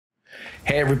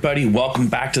Hey everybody, welcome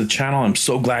back to the channel. I'm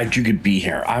so glad you could be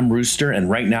here. I'm Rooster, and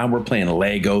right now we're playing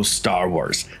Lego Star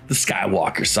Wars, the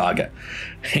Skywalker Saga.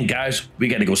 And guys, we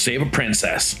gotta go save a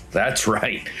princess. That's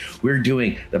right. We're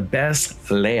doing the best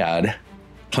Leia'd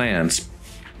Plans.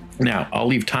 Now, I'll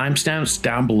leave timestamps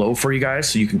down below for you guys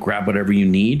so you can grab whatever you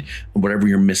need and whatever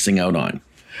you're missing out on.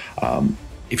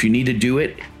 If you need to do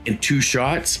it in 2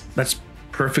 shots, that's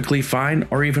perfectly fine,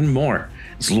 or even more,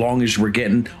 as long as we're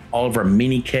getting all of our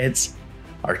mini kits,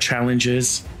 our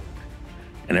challenges,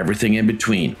 and everything in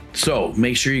between. So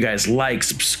make sure you guys like,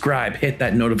 subscribe, hit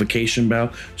that notification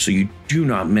bell so you do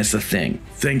not miss a thing.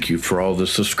 Thank you for all the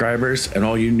subscribers and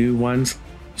all you new ones.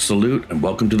 Salute and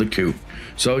welcome to the coup.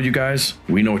 So you guys,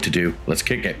 we know what to do. Let's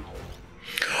kick it.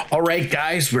 All right,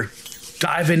 guys, we're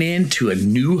diving into A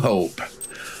New Hope.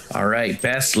 All right,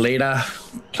 best Leia'd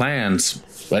Plans.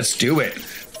 Let's do it.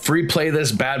 Free play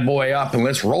this bad boy up and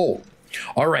let's roll.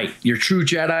 All right, your True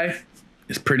Jedi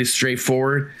is pretty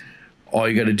straightforward. All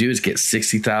you got to do is get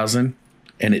 60,000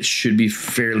 and it should be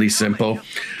fairly simple.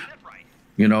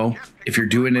 You know, if you're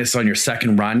doing this on your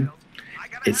second run,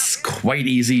 it's quite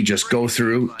easy. Just go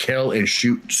through, kill and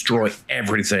shoot, destroy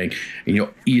everything, and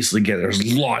you'll easily get it.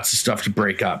 There's lots of stuff to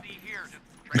break up,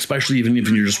 especially even if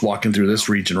you're just walking through this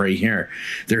region right here.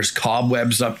 There's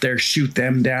cobwebs up there. Shoot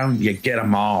them down. You get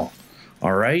them all.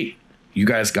 All right. You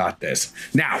guys got this.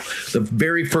 Now, the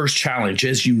very first challenge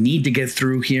is you need to get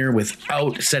through here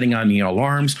without setting on any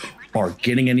alarms or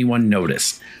getting anyone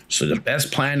noticed. So the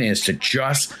best plan is to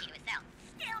just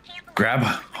grab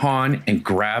Han and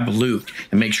grab Luke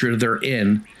and make sure they're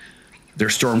in their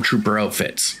stormtrooper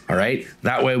outfits. All right.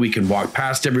 That way we can walk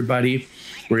past everybody.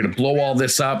 We're going to blow all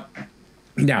this up.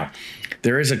 Now,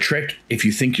 there is a trick if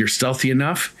you think you're stealthy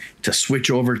enough to switch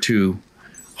over to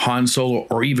Han Solo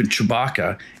or even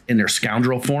Chewbacca in their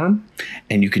scoundrel form,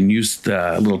 and you can use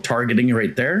the little targeting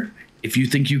right there. If you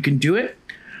think you can do it,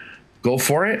 go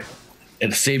for it.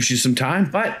 It saves you some time,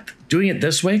 but doing it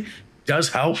this way does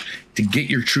help to get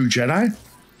your True Jedi.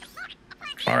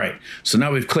 All right, so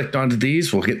now we've clicked onto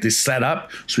these. We'll get this set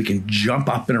up so we can jump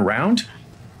up and around.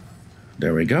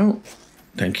 There we go.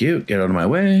 Thank you. Get out of my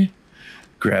way.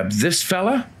 Grab this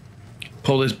fella.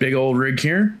 Pull this big old rig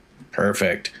here.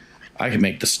 Perfect. I can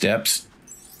make the steps.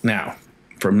 Now,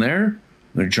 from there, I'm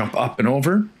going to jump up and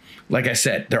over. Like I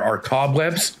said, there are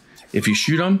cobwebs. If you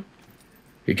shoot them,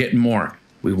 you're getting more.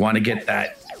 We want to get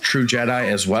that True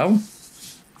Jedi as well.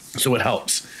 So it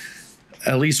helps,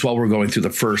 at least while we're going through the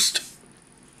first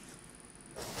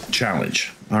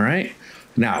challenge. All right.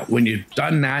 Now, when you've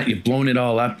done that, you've blown it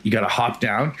all up, you got to hop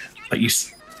down. But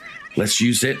let's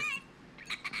use it.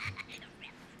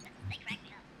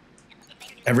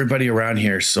 Everybody around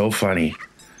here is so funny.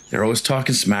 They're always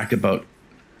talking smack about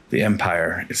the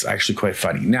Empire. It's actually quite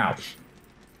funny. Now,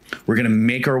 we're going to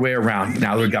make our way around.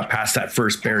 Now that we got past that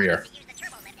first barrier.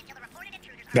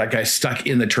 That guy's stuck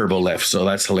in the turbo lift, so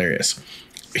that's hilarious.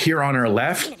 Here on our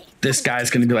left, this guy's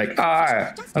going to be like,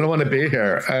 I don't want to be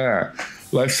here.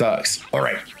 Life sucks. All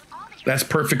right. That's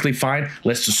perfectly fine.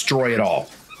 Let's destroy it all.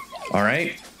 All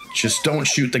right. Just don't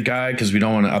shoot the guy because we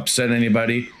don't want to upset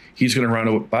anybody. He's going to run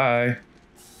away. Bye.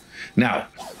 Now,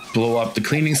 blow up the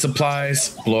cleaning supplies,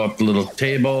 blow up the little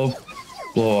table,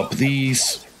 blow up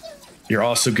these. You're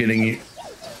also getting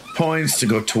points to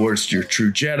go towards your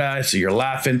True Jedi, so you're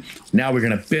laughing. Now we're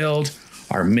going to build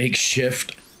our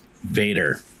makeshift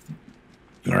Vader.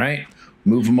 All right,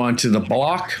 move him onto the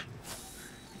block.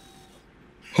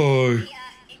 Hi. Intruders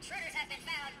have been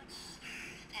found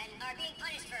and are being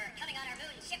punished for coming on our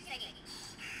moon ship thingy.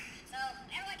 So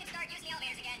everyone can start using the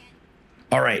elevators again.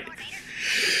 All right.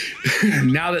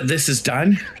 Now that this is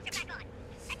done,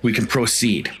 we can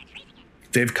proceed.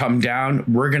 They've come down.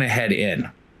 We're going to head in.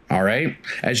 All right.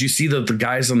 As you see the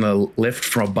guys on the lift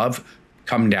from above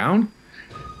come down,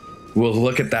 we'll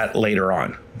look at that later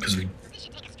on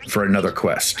for another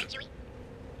quest.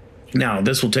 Now,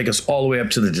 this will take us all the way up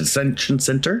to the Dissension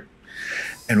Center.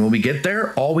 And when we get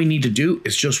there, all we need to do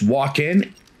is just walk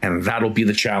in and that'll be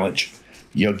the challenge.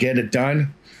 You'll get it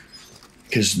done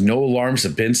because no alarms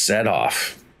have been set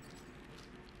off.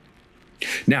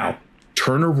 Now,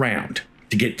 turn around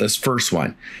to get this first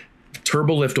one.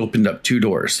 Turbo lift opened up 2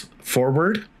 doors,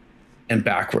 forward and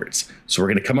backwards. So we're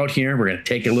going to come out here. We're going to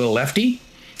take a little lefty,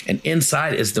 and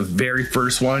inside is the very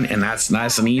first one, and that's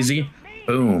nice and easy.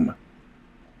 Boom.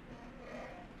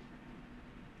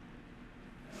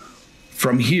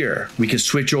 From here, we can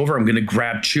switch over. I'm going to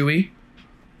grab Chewie,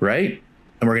 right?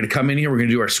 And we're going to come in here. We're going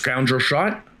to do our scoundrel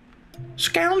shot.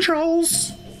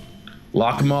 Scoundrels.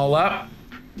 Lock them all up.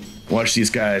 Watch these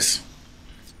guys.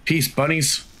 Peace,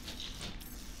 bunnies.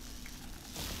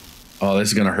 Oh, this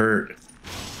is gonna hurt.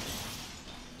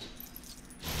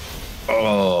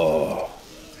 Oh,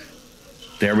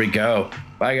 there we go.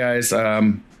 Bye, guys.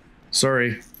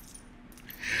 Sorry.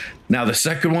 Now the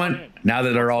second one, now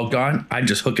that they're all gone, I'm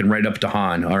just hooking right up to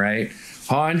Han, all right?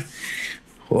 Han,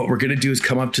 what we're gonna do is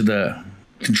come up to the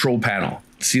control panel.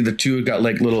 See the two got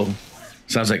like little,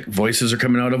 sounds like voices are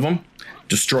coming out of them?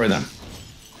 Destroy them.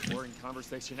 Boring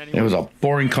conversation anyway. It was a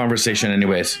boring conversation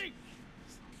anyways.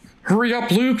 Hurry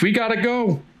up, Luke, we gotta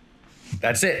go.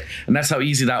 That's it, and that's how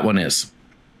easy that one is.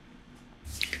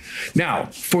 Now,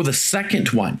 for the second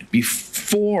one,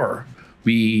 before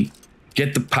we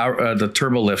get the power, the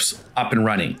turbo lifts up and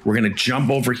running, we're gonna jump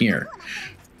over here.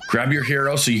 Grab your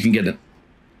hero so you can get it,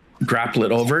 grapple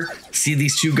it over. See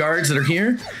these two guards that are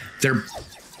here? They're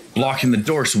blocking the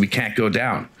door so we can't go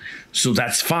down. So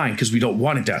that's fine because we don't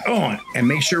want it down. Oh, and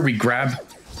make sure we grab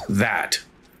that.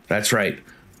 That's right.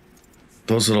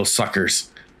 Those little suckers.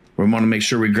 We want to make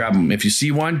sure we grab them. If you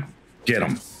see one, get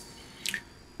them.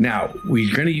 Now,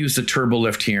 we're going to use the turbo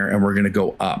lift here and we're going to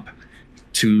go up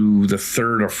to the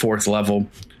 3rd or 4th level,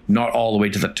 not all the way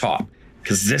to the top,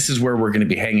 because this is where we're going to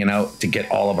be hanging out to get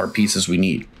all of our pieces we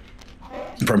need.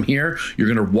 From here, you're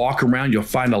going to walk around, you'll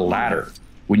find a ladder.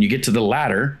 When you get to the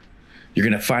ladder, you're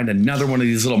going to find another one of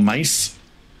these little mice.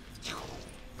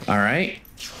 All right.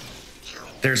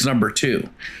 There's number 2.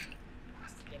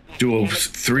 Do a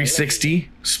 360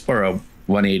 or a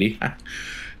 180.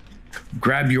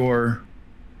 Grab your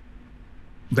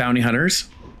bounty hunters.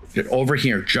 Get over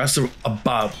here, just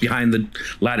above, behind the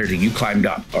ladder that you climbed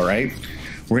up. All right.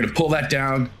 We're going to pull that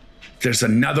down. There's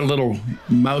another little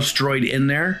mouse droid in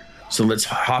there. So let's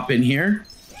hop in here.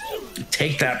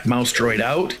 Take that mouse droid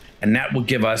out, and that will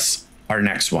give us our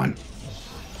next one.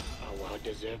 A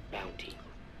well-deserved bounty.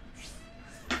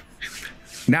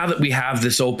 Now that we have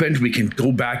this opened, we can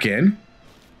go back in.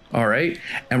 All right.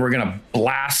 And we're going to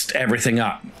blast everything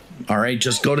up. All right.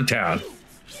 Just go to town.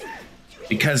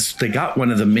 Because they got one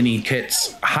of the mini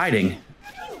kits hiding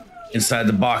inside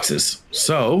the boxes.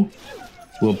 So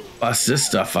we'll bust this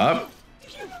stuff up.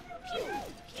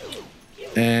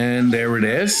 And there it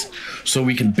is. So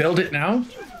we can build it now.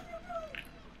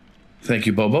 Thank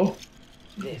you, Bobo.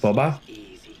 Boba.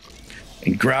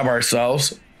 And grab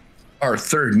ourselves our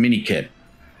 3rd mini kit.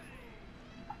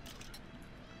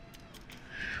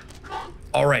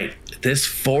 All right, this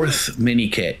 4th mini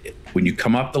kit, when you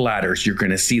come up the ladders, you're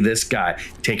going to see this guy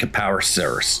take a power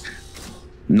source.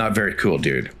 Not very cool,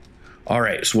 dude. All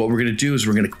right, so what we're going to do is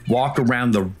we're going to walk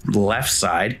around the left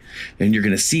side, and you're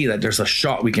going to see that there's a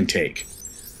shot we can take.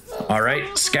 All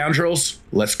right, scoundrels,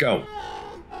 let's go.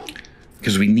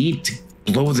 Because we need to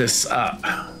blow this up.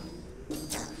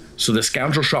 So the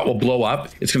scoundrel shot will blow up.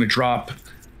 It's going to drop,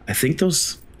 I think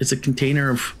it's a container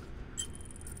of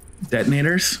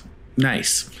detonators.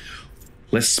 Nice.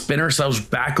 Let's spin ourselves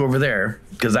back over there,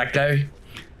 because that guy,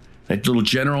 that little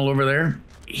general over there,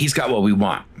 he's got what we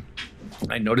want.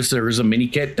 I noticed there is a mini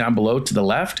kit down below to the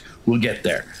left. We'll get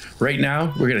there. Right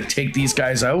now, we're going to take these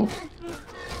guys out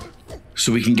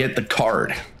so we can get the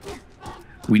card.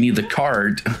 We need the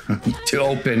card to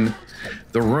open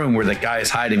the room where the guy is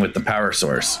hiding with the power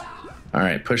source. All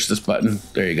right, push this button.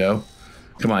 There you go.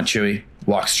 Come on, Chewie.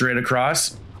 Walk straight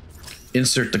across.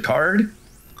 Insert the card.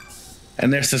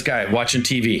 And there's this guy watching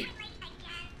TV.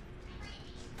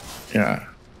 Yeah.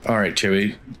 All right,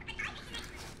 Chewie.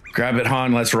 Grab it,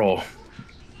 Han. Let's roll.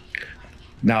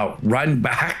 Now run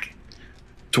back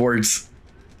towards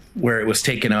where it was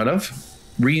taken out of.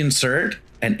 Reinsert,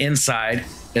 and inside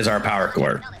is our power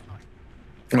core.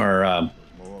 Our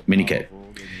mini kit.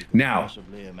 Now,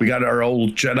 we got our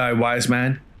old Jedi wise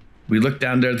man. We look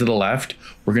down there to the left.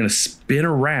 We're going to spin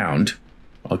around.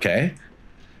 Okay.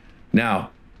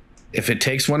 Now, if it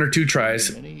takes 1 or 2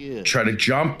 tries, try to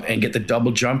jump and get the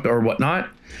double jump or whatnot,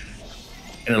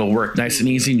 and it'll work nice and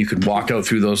easy, and you can walk out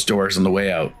through those doors on the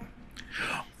way out.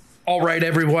 All right,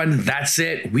 everyone, that's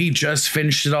it. We just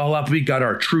finished it all up. We got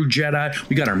our True Jedi.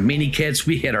 We got our mini kits.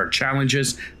 We hit our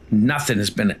challenges. Nothing has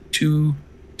been too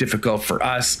difficult for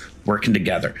us working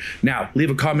together. Now,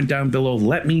 leave a comment down below.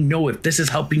 Let me know if this is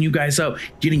helping you guys out,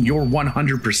 getting your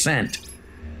 100%.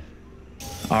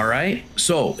 All right,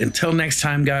 so until next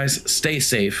time, guys, stay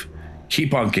safe,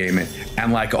 keep on gaming,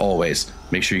 and like always,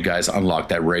 make sure you guys unlock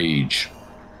that rage.